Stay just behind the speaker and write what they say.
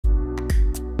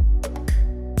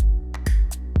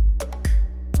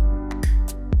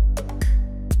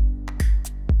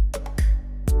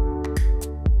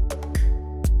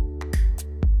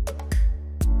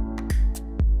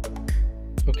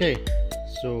Okay,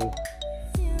 so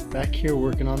back here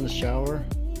working on the shower,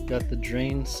 got the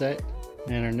drain set,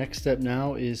 and our next step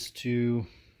now is to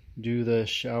do the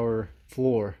shower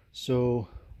floor. So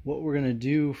what we're going to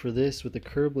do for this with the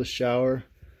curbless shower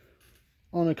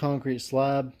on a concrete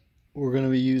slab, we're going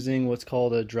to be using what's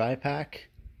called a Drypack.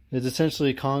 It's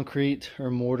essentially concrete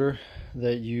or mortar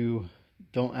that you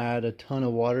don't add a ton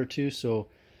of water to, so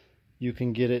you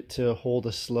can get it to hold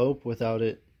a slope without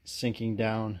it sinking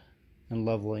down and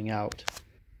leveling out.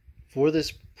 For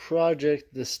this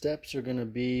project, the steps are going to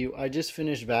be, I just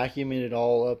finished vacuuming it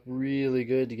all up really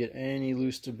good to get any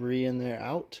loose debris in there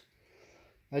out.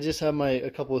 I just have a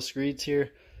couple of screeds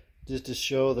here just to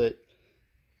show that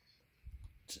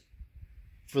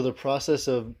for the process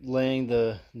of laying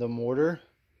the mortar,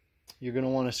 you're going to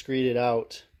want to screed it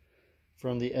out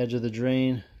from the edge of the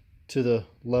drain to the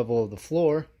level of the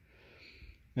floor.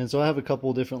 And so I have a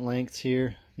couple different lengths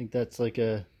here. I think that's like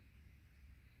a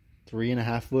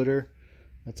 3.5 footer.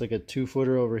 That's like a 2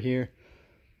 footer over here.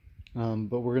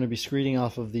 But we're going to be screeding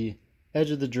off of the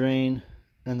edge of the drain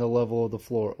and the level of the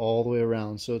floor all the way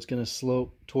around. So it's going to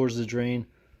slope towards the drain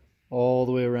all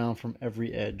the way around from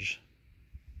every edge.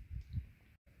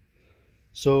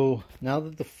 So now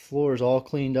that the floor is all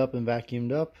cleaned up and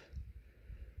vacuumed up,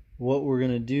 what we're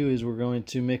going to do is we're going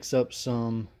to mix up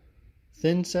some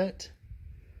thin set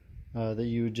that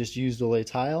you would just use to lay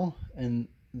tile, and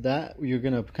that you're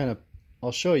going to kind of,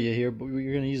 I'll show you here, but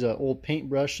you're going to use an old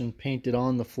paintbrush and paint it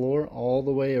on the floor all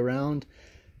the way around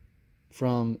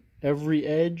from every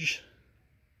edge,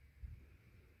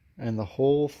 and the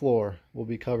whole floor will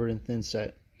be covered in thin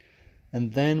set.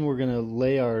 And then we're going to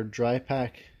lay our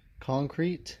Drypack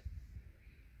concrete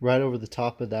right over the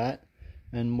top of that.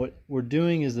 And what we're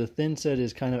doing is the thin set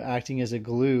is kind of acting as a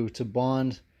glue to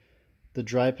bond the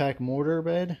Drypack mortar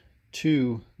bed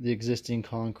to the existing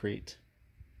concrete.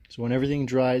 So when everything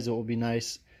dries, it will be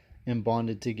nice and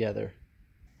bonded together.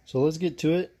 So let's get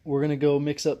to it. We're going to go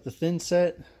mix up the thin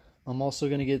set. I'm also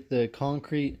going to get the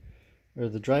concrete or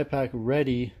the Drypack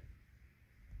ready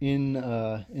in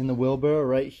the wheelbarrow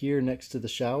right here next to the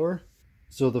shower.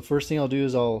 So the first thing I'll do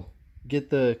is I'll get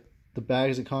the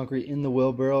bags of concrete in the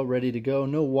wheelbarrow ready to go.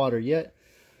 No water yet.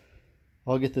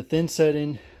 I'll get the thin set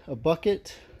in a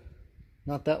bucket,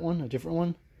 not that one, a different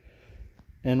one,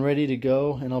 and ready to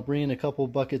go. And I'll bring in a couple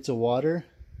buckets of water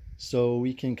so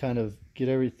we can kind of get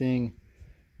everything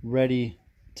ready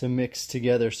to mix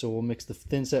together. So we'll mix the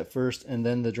thin set first and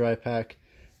then the Drypack,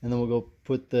 and then we'll go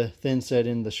put the thin set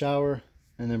in the shower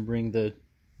and then bring the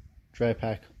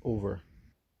Drypack over.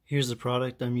 Here's the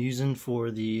product I'm using for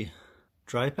the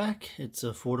Drypack. It's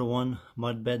a 4-to-1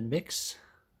 mud bed mix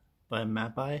by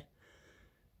Mapei.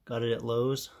 Got it at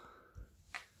Lowe's.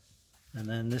 And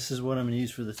then this is what I'm going to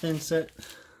use for the thin set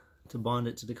to bond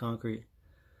it to the concrete.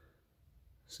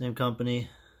 Same company,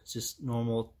 it's just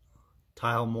normal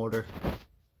tile mortar.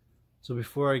 So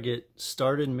before I get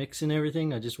started mixing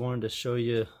everything, I just wanted to show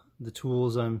you the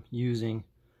tools I'm using.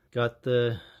 Got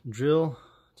the drill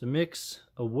to mix,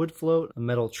 a wood float, a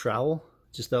metal trowel,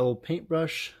 just that old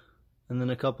paintbrush, and then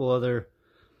a couple other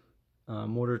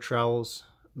mortar trowels.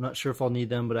 I'm not sure if I'll need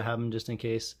them, but I have them just in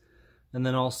case. And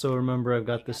then also remember, I've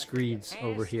got the screeds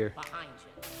over here.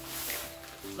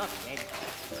 Look, kid,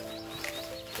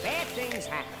 bad things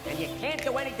happen and you can't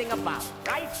do anything about it,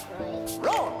 right?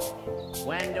 Wrong.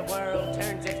 When the world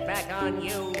turns its back on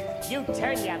you, you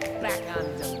turn your back on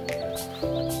the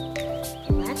world.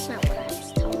 That's not what I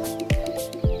was told.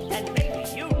 Then maybe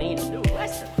you need a new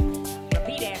lesson.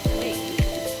 Repeat after me.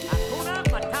 Hakuna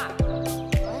Matata.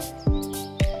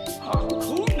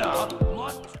 Hakuna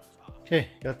Matata. Okay,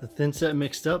 got the thin set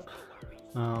mixed up.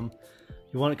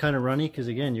 You want it kind of runny because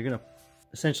again, you're going to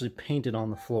essentially paint it on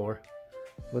the floor.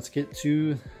 Let's get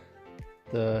to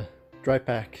the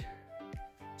Drypack.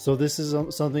 So this is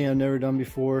something I've never done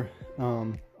before.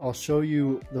 I'll show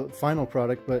you the final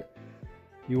product, but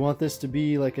you want this to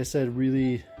be, like I said,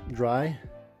 really dry.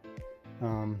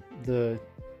 The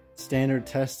standard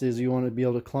test is you want to be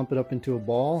able to clump it up into a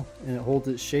ball and it holds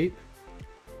its shape,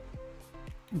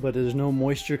 but there's no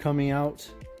moisture coming out.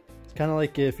 It's kind of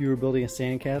like if you were building a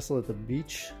sandcastle at the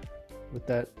beach with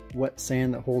that wet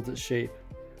sand that holds its shape.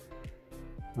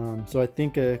 So I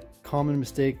think a common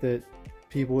mistake that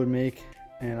people would make,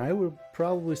 and I would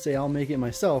probably say I'll make it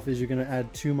myself, is you're going to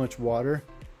add too much water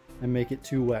and make it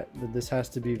too wet. But this has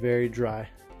to be very dry.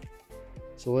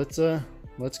 So let's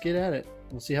get at it.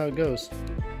 We'll see how it goes.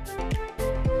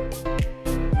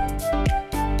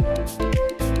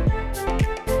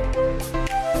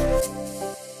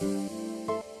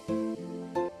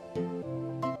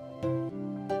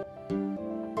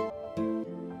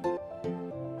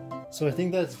 So I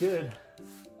think that's good.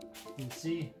 You can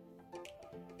see,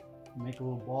 make a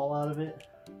little ball out of it.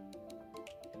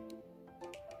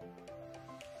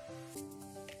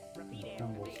 It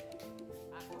crumbles.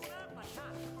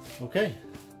 Okay,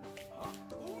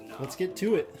 let's get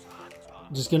to it.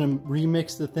 Just gonna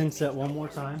remix the thin set one more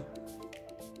time.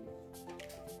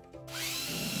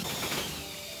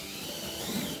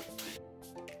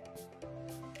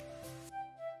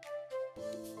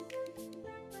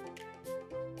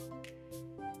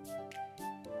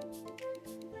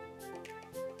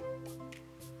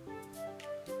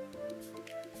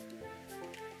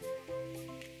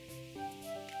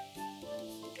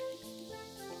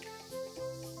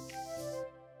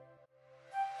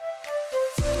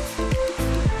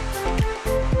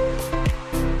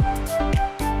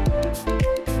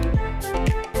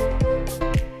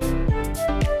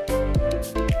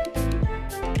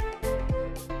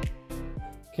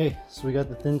 Okay, so we got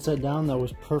the thin set down. That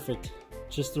was perfect,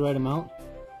 just the right amount.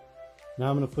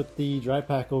 Now I'm going to put the dry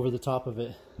pack over the top of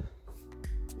it.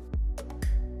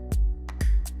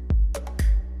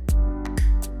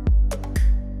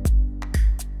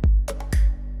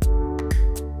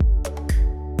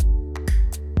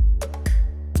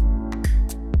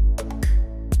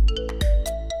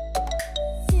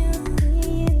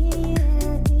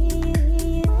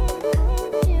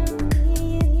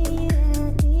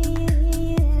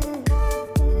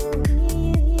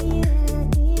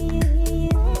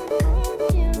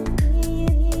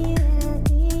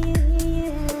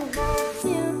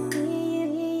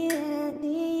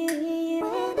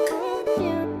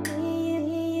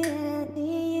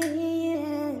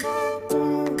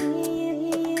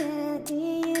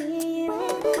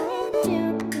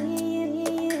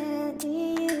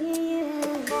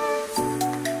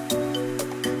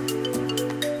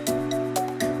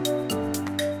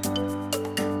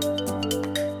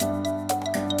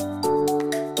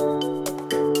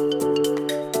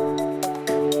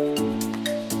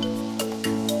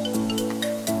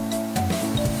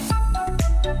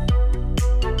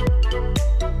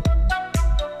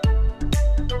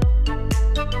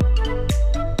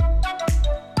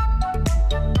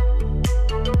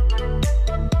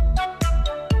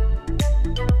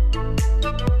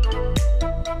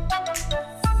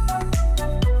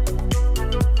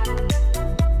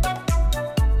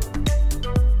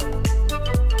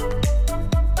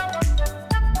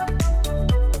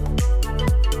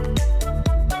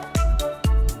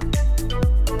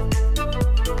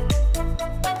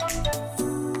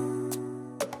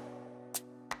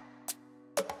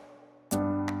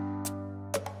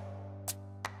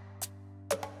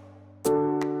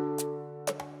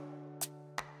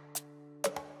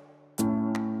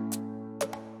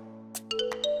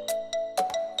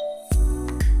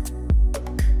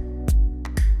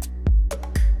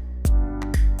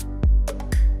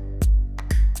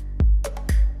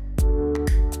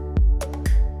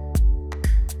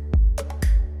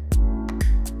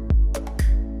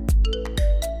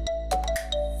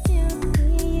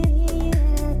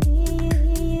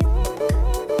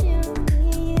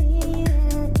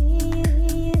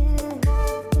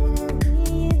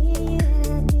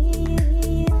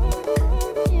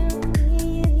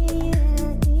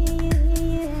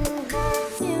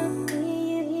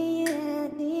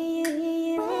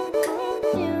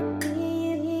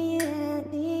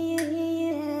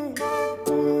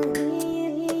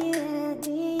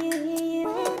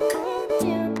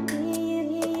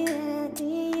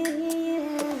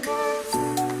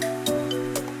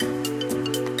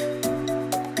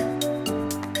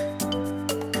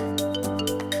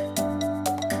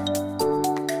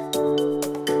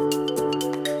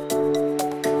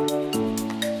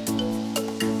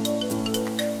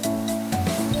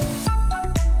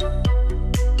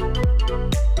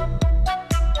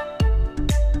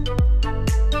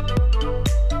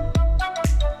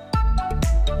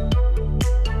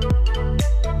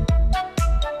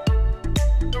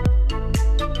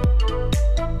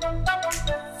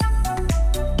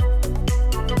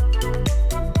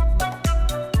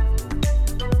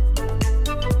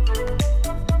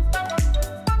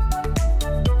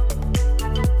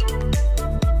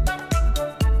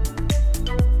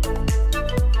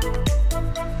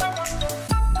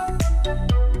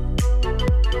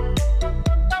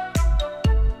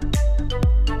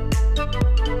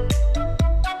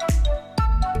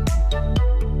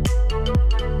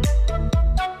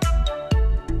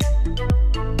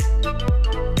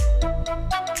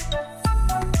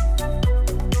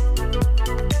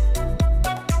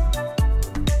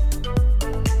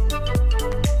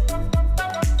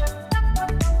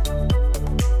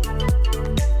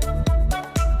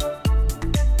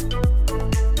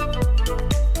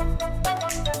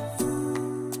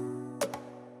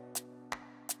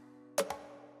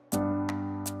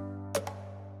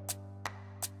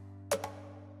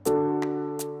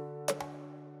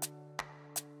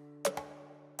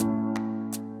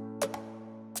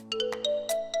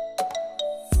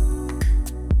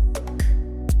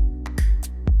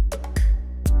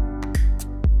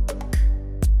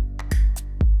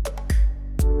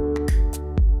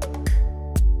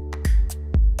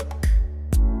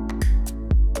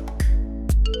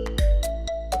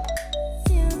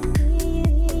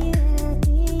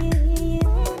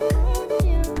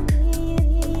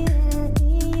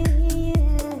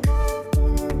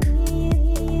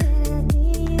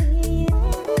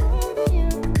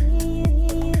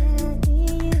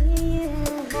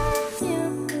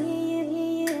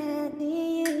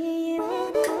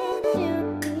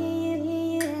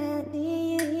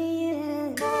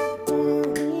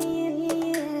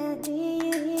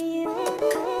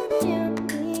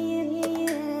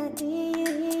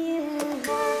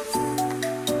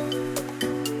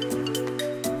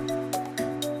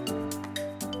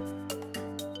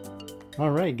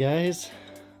 Alright guys,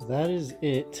 that is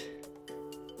it.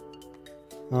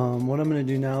 What I'm going to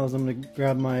do now is I'm going to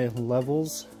grab my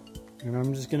levels and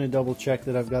I'm just going to double check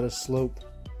that I've got a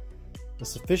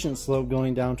sufficient slope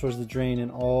going down towards the drain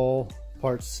in all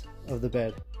parts of the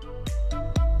bed.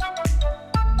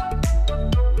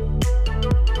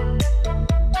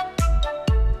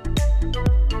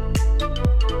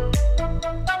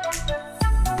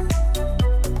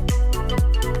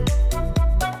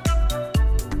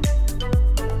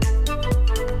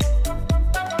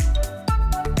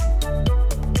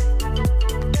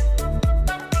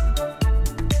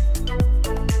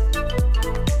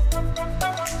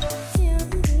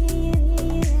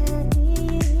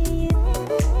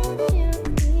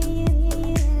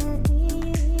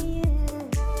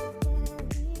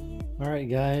 Alright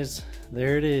guys,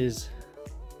 there it is.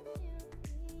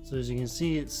 So as you can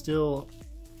see, it's still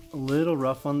a little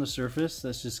rough on the surface.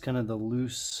 That's just kind of the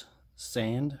loose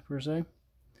sand per se.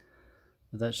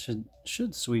 But that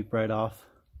should sweep right off.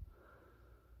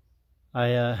 I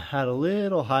had a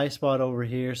little high spot over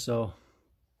here, so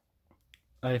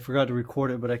I forgot to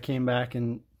record it, but I came back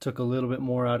and took a little bit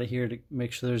more out of here to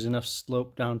make sure there's enough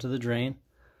slope down to the drain.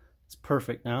 It's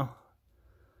perfect now.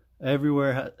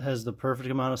 Everywhere has the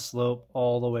perfect amount of slope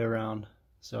all the way around.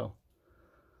 So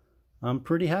I'm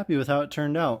pretty happy with how it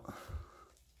turned out.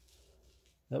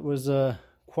 That was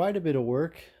quite a bit of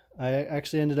work. I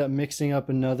actually ended up mixing up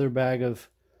another bag of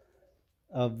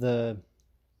the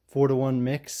 4-to-1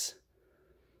 mix,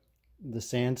 the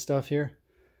sand stuff here,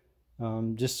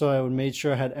 just so I would make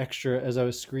sure I had extra as I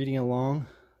was screeding along,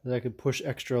 that I could push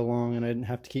extra along and I didn't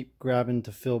have to keep grabbing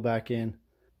to fill back in.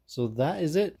 So that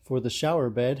is it for the shower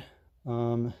bed.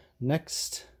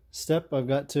 Next step, I've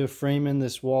got to frame in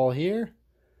this wall here,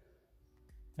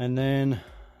 and then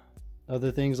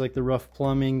other things like the rough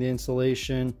plumbing, the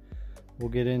insulation. We'll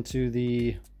get into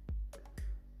the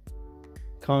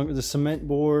cement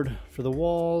board for the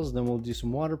walls, then we'll do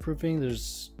some waterproofing.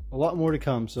 There's a lot more to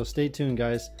come, so stay tuned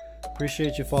guys.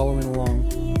 Appreciate you following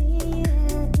along.